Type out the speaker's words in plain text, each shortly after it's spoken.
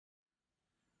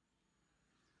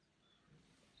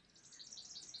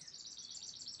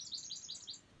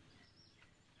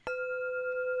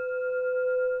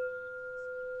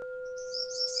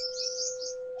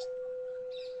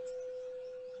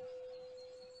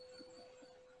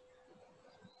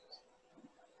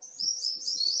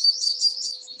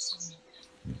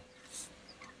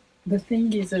The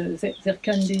thing is, there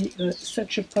can be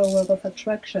such a power of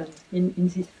attraction in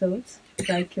these thoughts.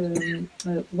 Like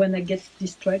when I get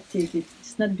distracted,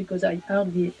 it's not because I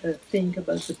hardly think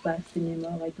about the past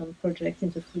anymore. I don't project in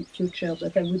the future,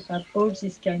 but I would have all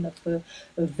these kind of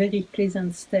very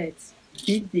pleasant states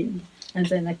building, and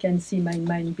then I can see my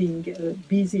mind being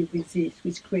busy with this,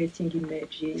 with creating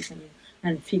images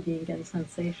and feeling and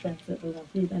sensations around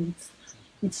it, and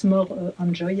it's more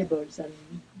enjoyable than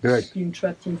being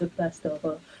trapped in the past,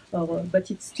 but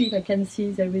it's still, I can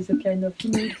see there is a kind of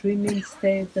dreaming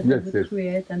state that I would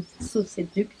create, and it's so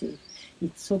seductive.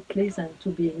 It's so pleasant to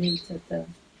be in it. That,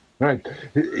 right.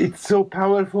 It's so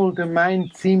powerful. The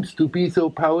mind seems to be so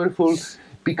powerful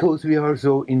because we are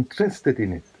so interested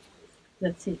in it.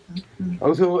 That's it. Huh?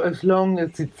 Also, as long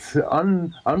as it's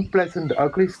unpleasant,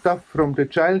 ugly stuff from the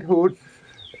childhood,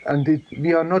 and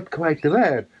we are not quite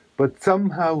aware, but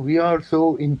somehow we are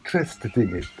so interested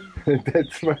in it.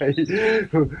 That's why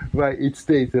it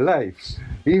stays alive,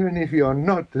 even if you are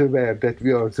not aware that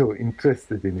we are so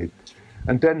interested in it.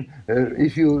 And then,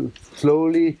 if you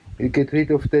slowly get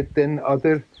rid of that, then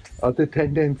other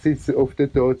tendencies of the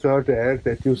thoughts are there,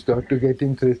 that you start to get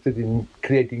interested in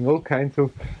creating all kinds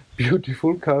of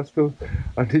beautiful castles,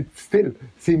 and it still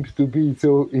seems to be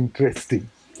so interesting.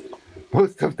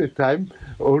 Most of the time,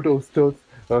 all those thoughts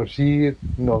are sheer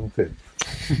nonsense.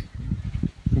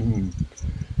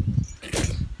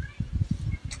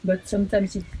 But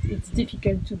sometimes it's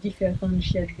difficult to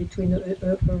differentiate between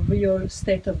a real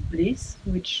state of bliss,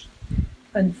 which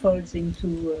unfolds into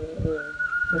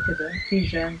whatever,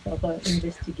 vision or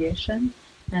investigation,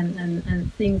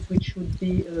 and things which would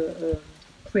be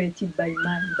created by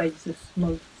mind, by the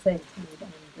small self.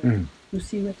 You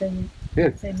see what I mean?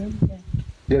 Yes. What I mean? Yeah.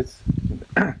 Yes.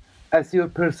 As your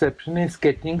perception is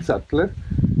getting subtler,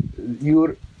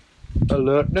 your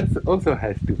alertness also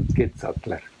has to get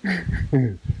subtler.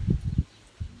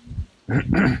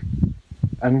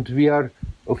 And we are,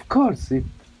 of course, it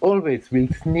always will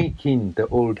sneak in the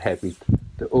old habit,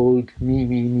 the old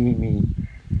me.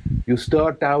 You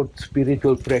start out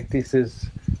spiritual practices,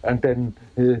 and then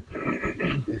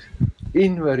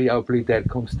invariably there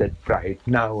comes that pride.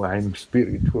 Now I'm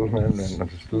spiritual, and I'm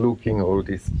looking all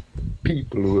these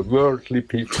people who are worldly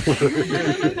people.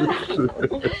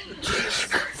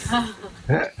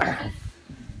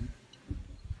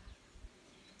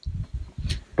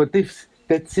 But if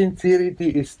that sincerity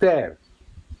is there,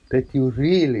 that you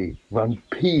really want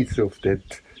peace of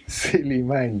that silly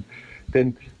mind,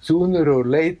 then sooner or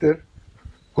later,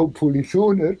 hopefully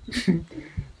sooner,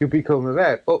 you become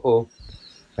aware,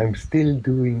 I'm still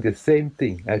doing the same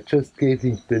thing. I just gave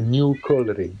it the new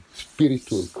coloring,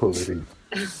 spiritual coloring.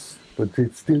 But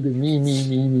it's still the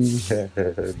me.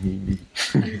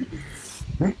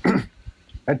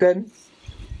 And then,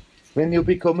 when you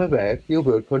become aware, you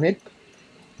work on it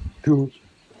to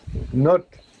not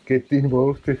get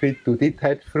involved with it, to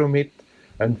detach from it,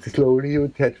 and slowly you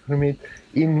detach from it.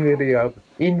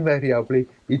 Invariably,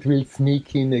 it will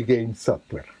sneak in again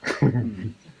subtler.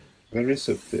 Very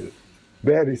subtle.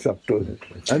 Very subtle,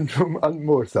 and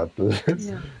more subtle.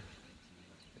 Yeah.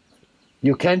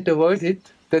 You can't avoid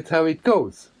it, that's how it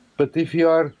goes. But if you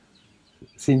are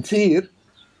sincere,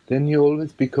 then you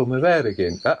always become aware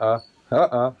again.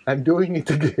 I'm doing it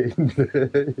again.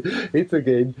 It's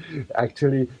again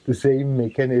actually the same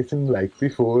mechanism like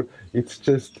before. It's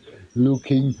just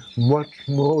looking much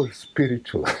more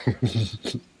spiritual.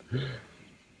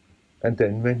 And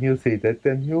then when you see that,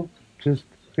 then you just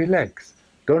relax.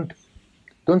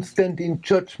 Don't stand in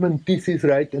judgment, this is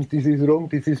right and this is wrong,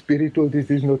 this is spiritual, this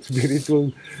is not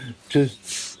spiritual.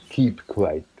 Just keep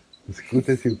quiet, as good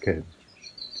as you can.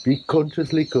 Be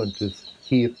consciously conscious,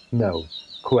 here, now,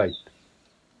 quiet.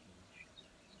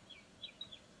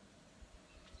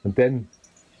 And then,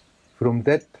 from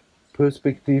that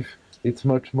perspective, it's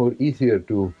much more easier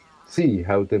to see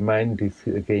how the mind is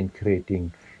again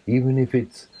creating, even if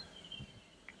it's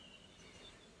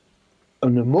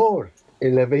on a more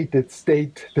elevated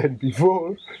state than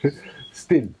before,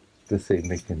 still the same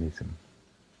mechanism.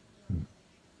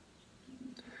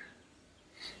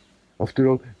 After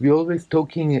all, we're always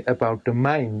talking about the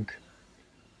mind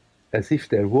as if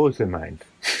there was a mind.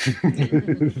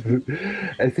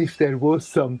 As if there was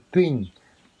something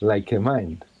like a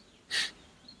mind.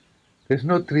 There's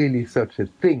not really such a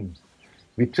thing.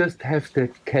 We just have the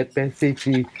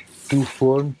capacity to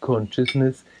form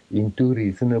consciousness into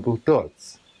reasonable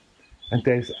thoughts. And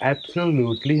there's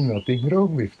absolutely nothing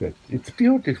wrong with that. It's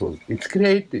beautiful, it's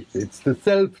creative, it's the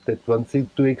self that wants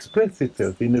it to express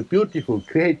itself in a beautiful,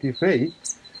 creative way.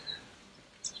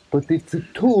 But it's a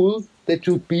tool that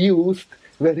should be used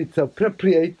where it's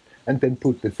appropriate and then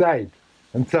put aside.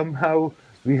 And somehow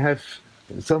we have,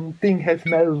 something has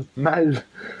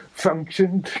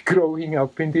malfunctioned growing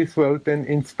up in this world, and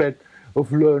instead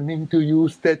of learning to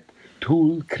use that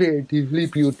tool creatively,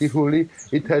 beautifully,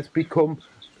 it has become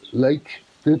like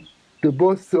the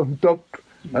boss on top,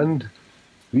 and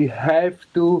we have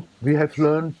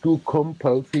learned to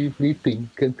compulsively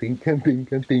think and think and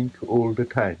think and think all the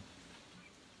time.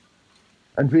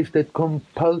 And with that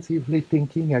compulsively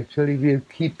thinking, actually, we are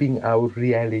keeping our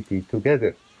reality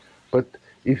together. But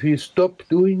if we stop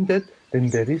doing that, then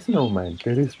there is no mind.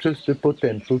 There is just the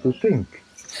potential to think.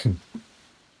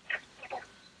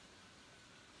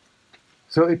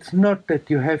 So it's not that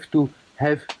you have to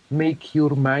make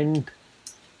your mind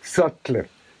subtler.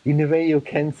 In a way, you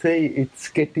can say it's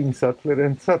getting subtler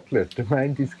and subtler. The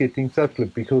mind is getting subtler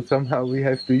because somehow we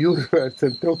have to use words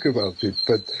and talk about it.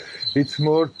 But it's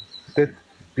more that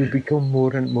you become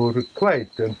more and more quiet,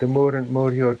 and the more and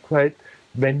more you are quiet,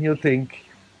 when you think,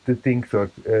 the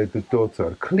thoughts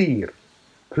are clear.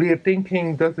 Clear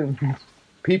thinking doesn't.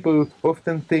 People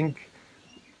often think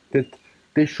that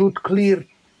they should clearly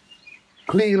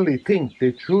think.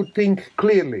 They should think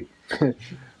clearly.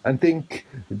 And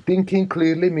thinking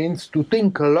clearly means to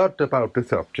think a lot about the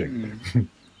subject.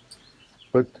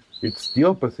 But it's the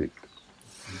opposite.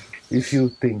 If you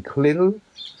think little,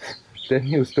 then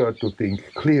you start to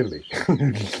think clearly.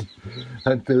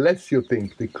 And the less you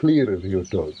think, the clearer your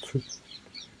thoughts.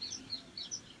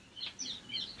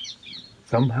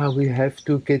 Somehow we have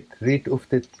to get rid of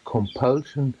that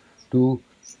compulsion to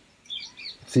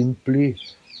simply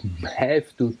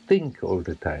have to think all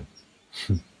the time.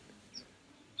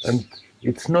 And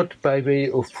it's not by way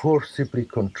of forcibly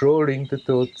controlling the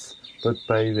thoughts, but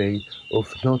by way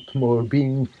of not more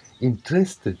being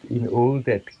interested in all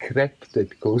that crap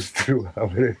that goes through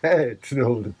our heads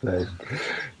all the time.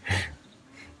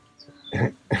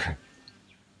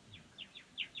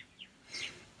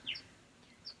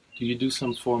 Do you do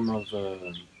some form of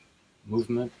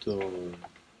movement or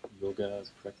yoga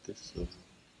practice? Or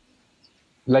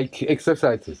like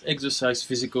exercises? Exercise,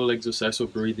 physical exercise or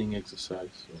breathing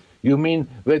exercise? Or... You mean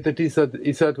whether this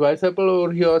is advisable,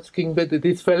 or you're asking whether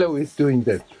this fellow is doing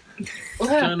that?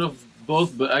 Kind of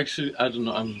both, but actually, I don't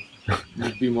know.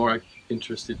 Would be more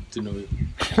interested to know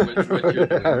what you're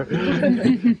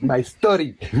doing. My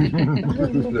story.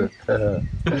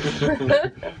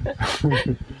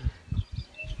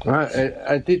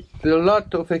 I did a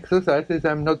lot of exercises.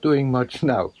 I'm not doing much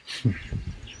now.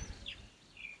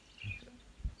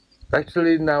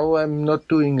 Actually, now I'm not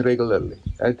doing regularly.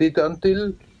 I did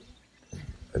until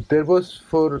there was,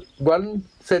 for one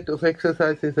set of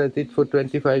exercises I did for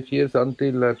 25 years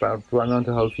until about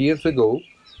 1.5 years ago,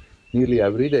 nearly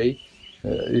every day.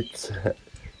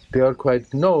 They are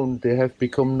quite known. They have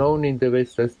become known in the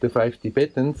West as the 5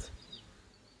 Tibetans.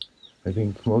 I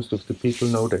think most of the people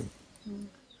know them.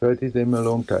 So I did them a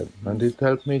long time, and it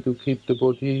helped me to keep the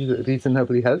body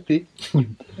reasonably healthy,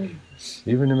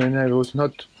 even when I was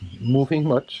not moving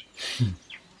much.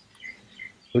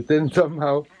 But then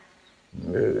somehow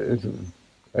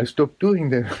I stopped doing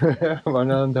them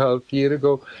 1.5 years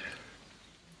ago.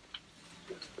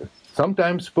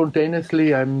 Sometimes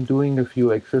spontaneously I'm doing a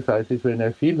few exercises when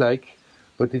I feel like,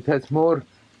 but it has more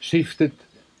shifted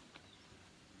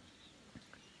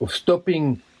of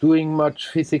stopping doing much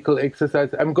physical exercise.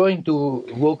 I'm going to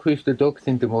walk with the dogs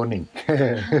in the morning.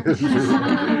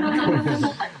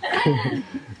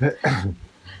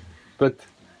 But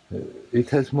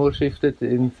it has more shifted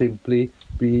in simply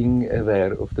being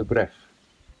aware of the breath,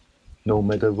 no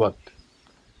matter what.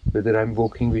 Whether I'm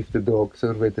walking with the dogs,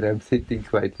 or whether I'm sitting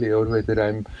quietly, or whether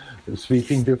I'm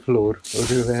sweeping the floor, or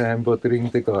whether I'm watering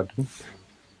the garden.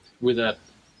 Without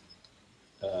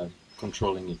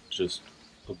controlling it, just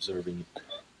observing it.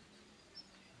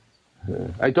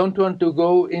 I don't want to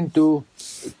go into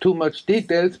too much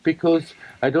details because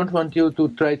I don't want you to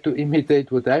try to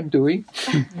imitate what I'm doing.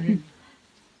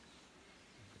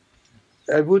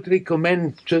 I would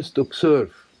recommend just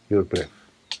observe your breath,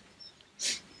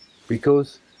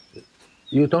 because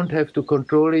you don't have to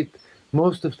control it.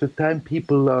 Most of the time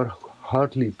people are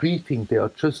hardly breathing, they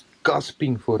are just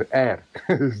gasping for air.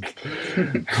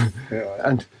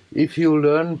 And if you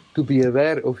learn to be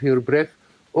aware of your breath,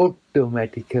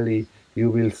 automatically you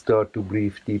will start to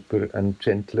breathe deeper and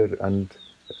gentler and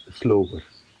slower,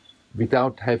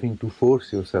 without having to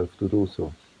force yourself to do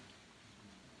so.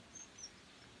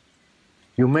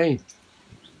 You may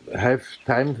have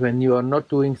times when you are not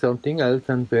doing something else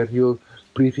and where you're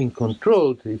breathing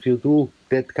controlled. If you do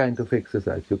that kind of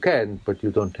exercise, you can, but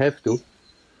you don't have to.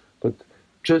 But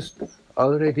just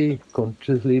already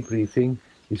consciously breathing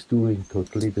is doing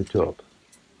totally the job.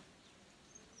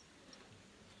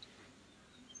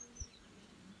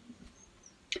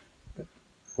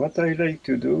 what I like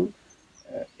to do,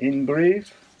 in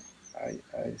brief, I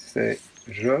say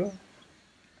je,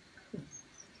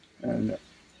 and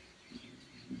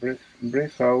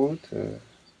breathe out,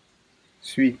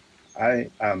 suis, I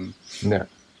am. Yeah.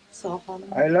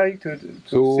 I like to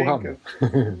So think.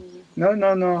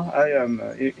 No, I am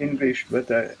English, but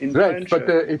in Right, French, but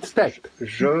it's that.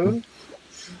 je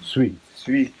Sweet.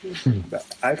 suis. But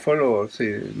I follow,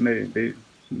 see, maybe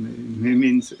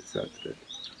means that.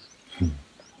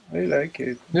 I like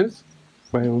it. Yes,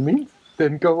 by all means.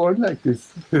 Then go on like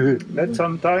this. But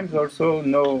sometimes also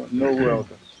no word.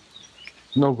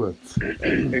 No words.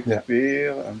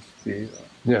 Expire and spear.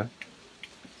 Yeah.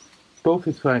 Both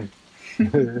is fine.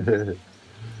 Yeah.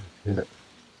 Yes.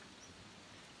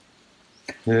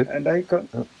 And I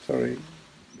sorry,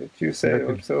 that you say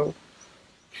also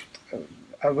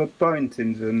have a point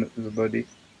in the body.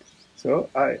 So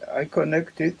I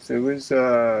connect it with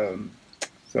the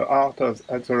art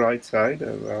at the right side,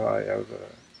 where I have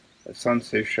a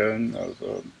sensation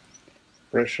of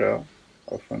pressure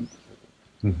often.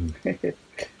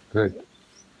 Right.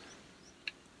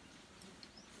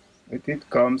 It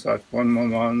comes at one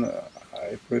moment.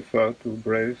 I prefer to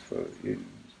breathe in,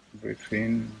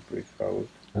 breathe out.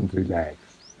 And relax.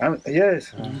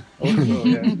 Yes, also,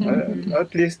 yes.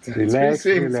 At least Relax,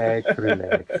 two things. relax,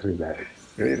 relax, relax.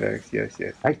 Relax, yes.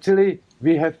 Actually,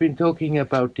 we have been talking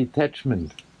about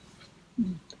detachment.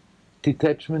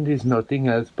 Detachment is nothing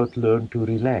else but learn to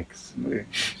relax.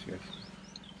 Yes.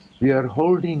 We are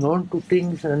holding on to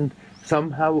things, and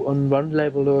somehow on one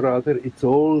level or other it's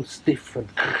all stiff and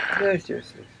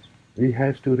Yes. we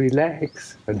have to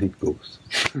relax, and it goes.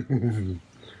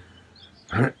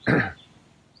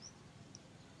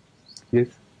 Yes?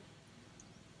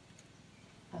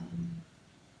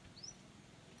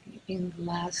 In the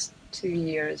last 2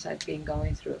 years, I've been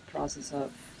going through a process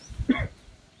of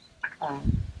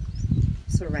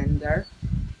surrender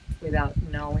without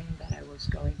knowing that I was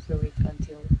going through it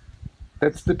until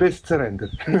That's the best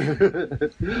surrender.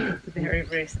 very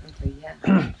recently,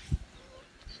 yeah.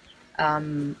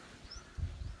 And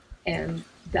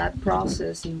that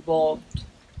process involved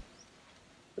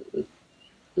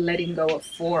letting go of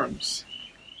forms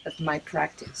of my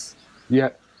practice. Yeah.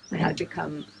 I had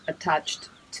become attached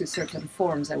to certain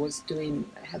forms. I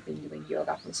had been doing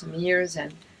yoga for some years,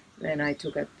 and then I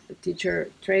took a teacher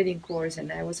training course,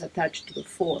 and I was attached to the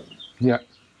form. Yeah.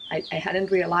 I hadn't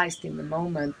realized in the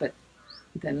moment, but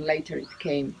then later it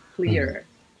came clearer,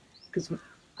 because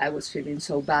I was feeling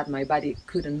so bad, my body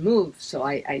couldn't move, so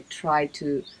I tried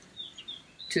to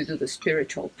do the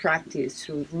spiritual practice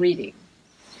through reading.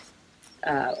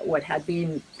 What had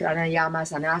been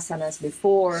pranayamas and asanas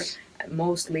before,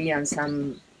 mostly, and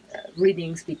some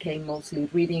readings became mostly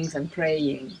readings and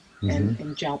praying and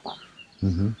japa.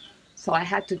 So I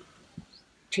had to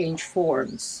change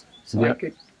forms so I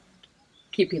could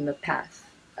keep in the path.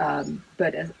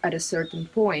 But at a certain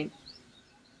point,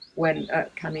 when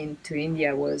coming to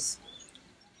India was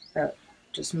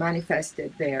just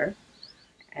manifested there,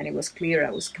 and it was clear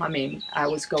I was coming, I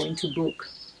was going to book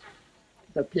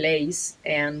the place,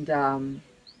 and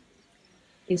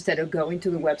instead of going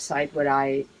to the website where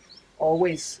I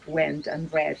always went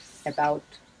and read about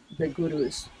the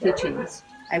Guru's teachings,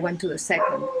 I went to the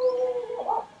second,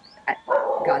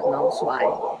 God knows why,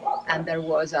 and there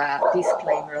was a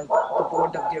disclaimer of the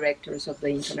board of directors of the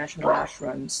international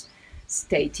ashrams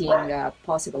stating a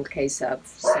possible case of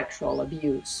sexual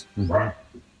abuse.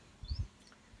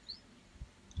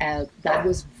 And that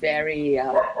was very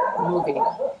moving,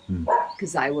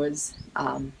 because I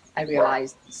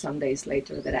realized some days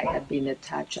later that I had been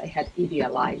attached, I had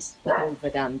idealized the whole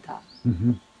Vedanta.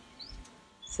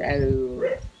 So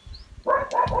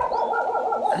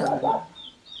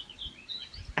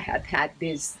I had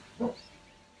this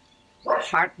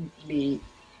hardly,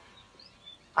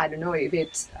 I don't know if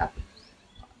it's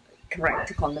correct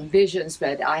to call them visions,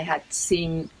 but I had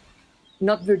seen,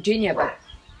 not Virginia, but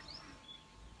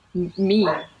me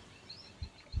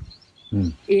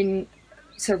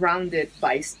surrounded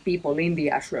by people in the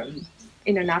ashram,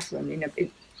 in an ashram,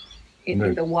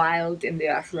 in the wild, in the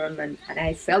ashram, and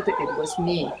I felt it was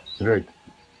me. Right.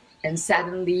 And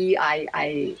suddenly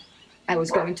I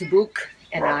was going to book,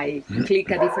 and I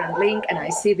click a different link, and I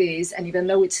see this, and even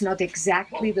though it's not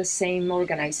exactly the same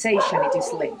organization, it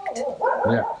is linked.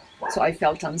 Yeah. So I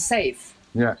felt unsafe.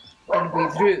 Yeah. And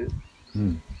withdrew.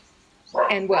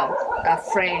 And well, a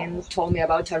friend told me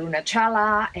about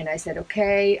Arunachala, and I said,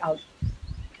 okay, I'll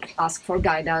ask for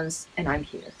guidance, and I'm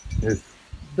here. Yes.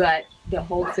 But the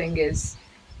whole thing is,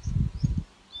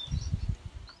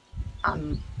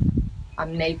 I'm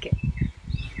naked.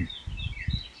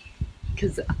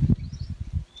 Because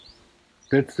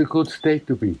That's a good state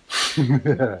to be.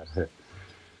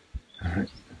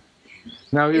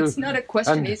 Now you, It's not a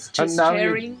question, it's just now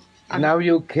sharing. Now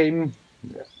you came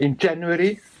in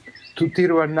January to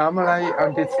Tiruvannamalai,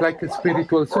 and it's like a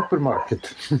spiritual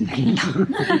supermarket.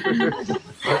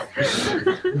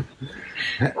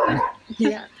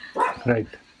 Yeah. Right.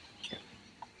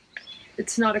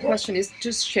 It's not a question, it's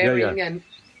just sharing and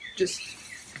just...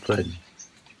 Fine.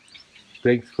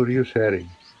 Thanks for your sharing.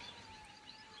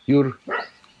 Your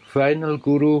final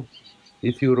guru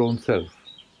is your own self.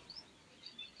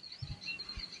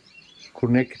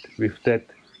 Connect with that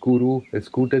guru as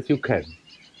good as you can.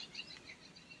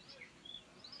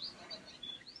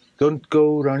 Don't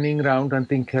go running around and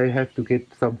think, I have to get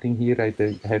something here, I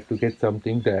have to get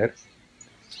something there.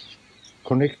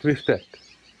 Connect with that.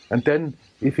 And then,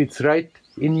 if it's right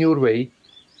in your way,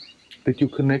 that you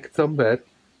connect somewhere,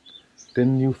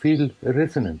 then you feel a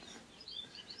resonance.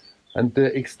 And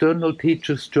the external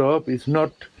teacher's job is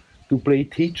not to play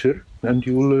teacher, and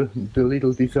you're the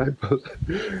little disciple,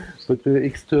 but the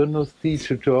external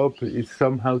teacher job is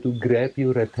somehow to grab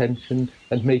your attention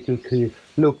and make you clear,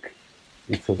 look,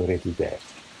 it's already there,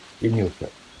 in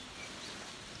yourself.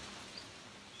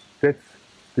 That's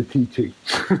the teaching.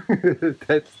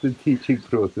 That's the teaching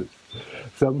process.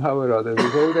 Somehow or other,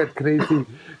 with all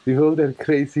that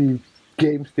crazy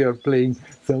games they are playing,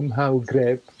 somehow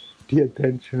grab the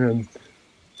attention and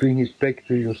bring it back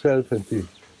to yourself and to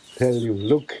tell you,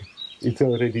 look, it's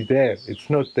already there. It's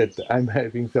not that I'm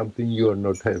having something you are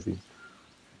not having.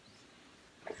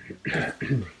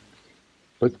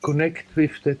 But connect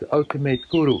with that ultimate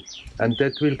guru, and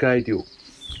that will guide you.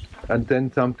 And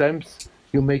then sometimes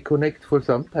you may connect for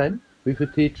some time with a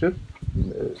teacher,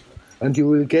 and you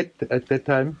will get at that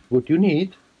time what you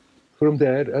need from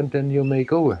there, and then you may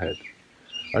go ahead.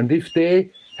 And if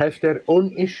they have their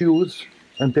own issues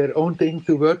and their own thing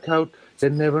to work out,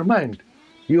 then never mind.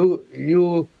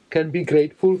 You can be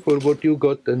grateful for what you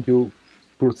got and you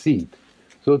proceed.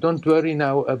 So don't worry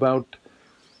now about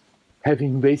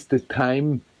having wasted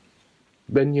time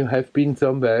when you have been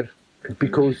somewhere,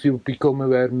 because you become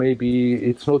aware maybe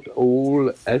it's not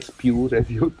all as pure as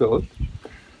you thought.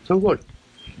 So what?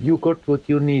 You got what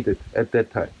you needed at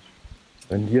that time.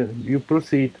 And you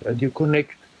proceed and you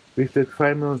connect with that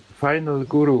final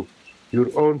guru,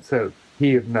 your own self,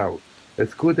 here now,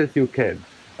 as good as you can.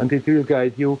 And it will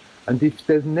guide you. And if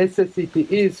the necessity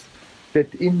is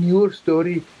that in your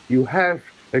story you have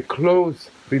a close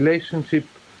relationship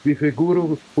with a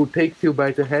guru who takes you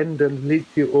by the hand and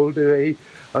leads you all the way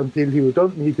until you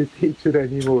don't need a teacher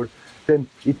anymore, then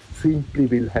it simply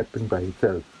will happen by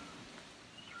itself.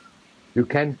 You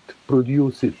can't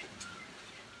produce it